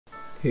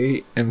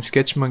Hey, I'm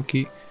Sketch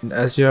Monkey.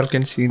 As you all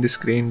can see in the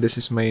screen, this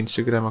is my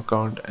Instagram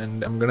account,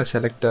 and I'm gonna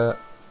select a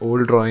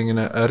old drawing in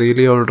a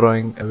really old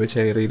drawing which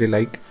I really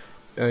like.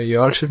 You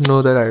all should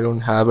know that I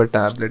don't have a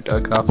tablet, a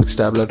graphics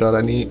tablet, or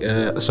any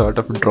sort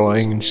of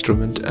drawing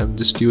instrument. I'm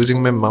just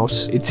using my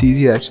mouse. It's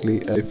easy actually.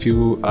 If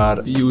you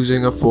are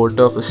using a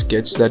photo of a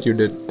sketch that you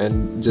did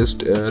and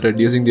just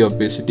reducing the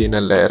opacity in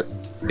a layer,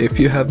 if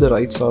you have the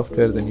right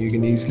software, then you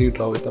can easily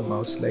draw with a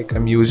mouse. Like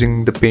I'm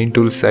using the paint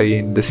tool Sai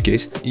in this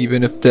case.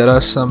 Even if there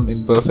are some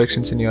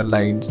imperfections in your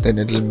lines, then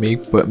it'll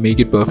make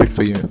it perfect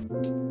for you.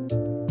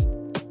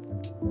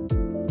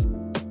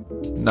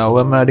 Now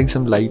I'm adding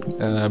some light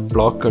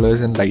block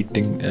colors and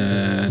lighting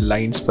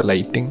lines for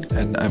lighting,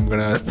 and I'm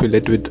gonna fill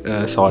it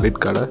with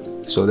solid color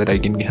so that I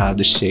can have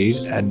the shade,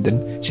 and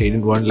then shade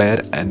in one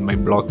layer and my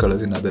block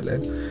colors in another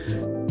layer.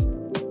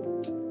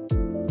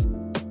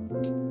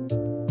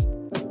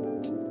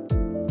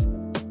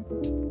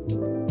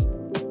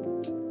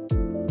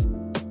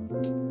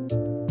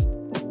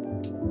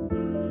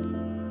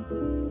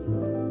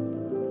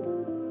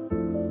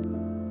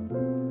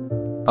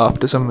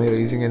 After some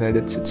erasing and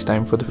edits, it's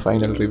time for the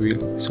final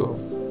reveal. So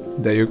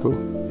there you go.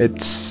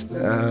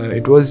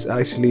 It was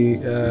actually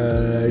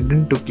it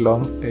didn't took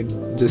long.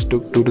 It just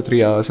took 2 to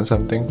 3 hours or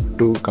something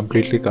to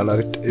completely color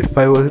it. If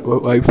I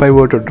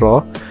were to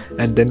draw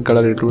and then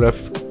color it, would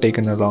have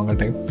taken a longer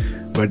time.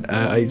 But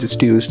I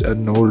just used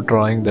an old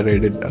drawing that I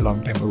did a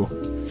long time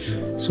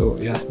ago. So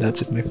yeah,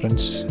 that's it, my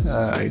friends.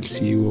 I'll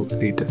see you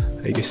later,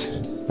 I guess.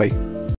 Bye.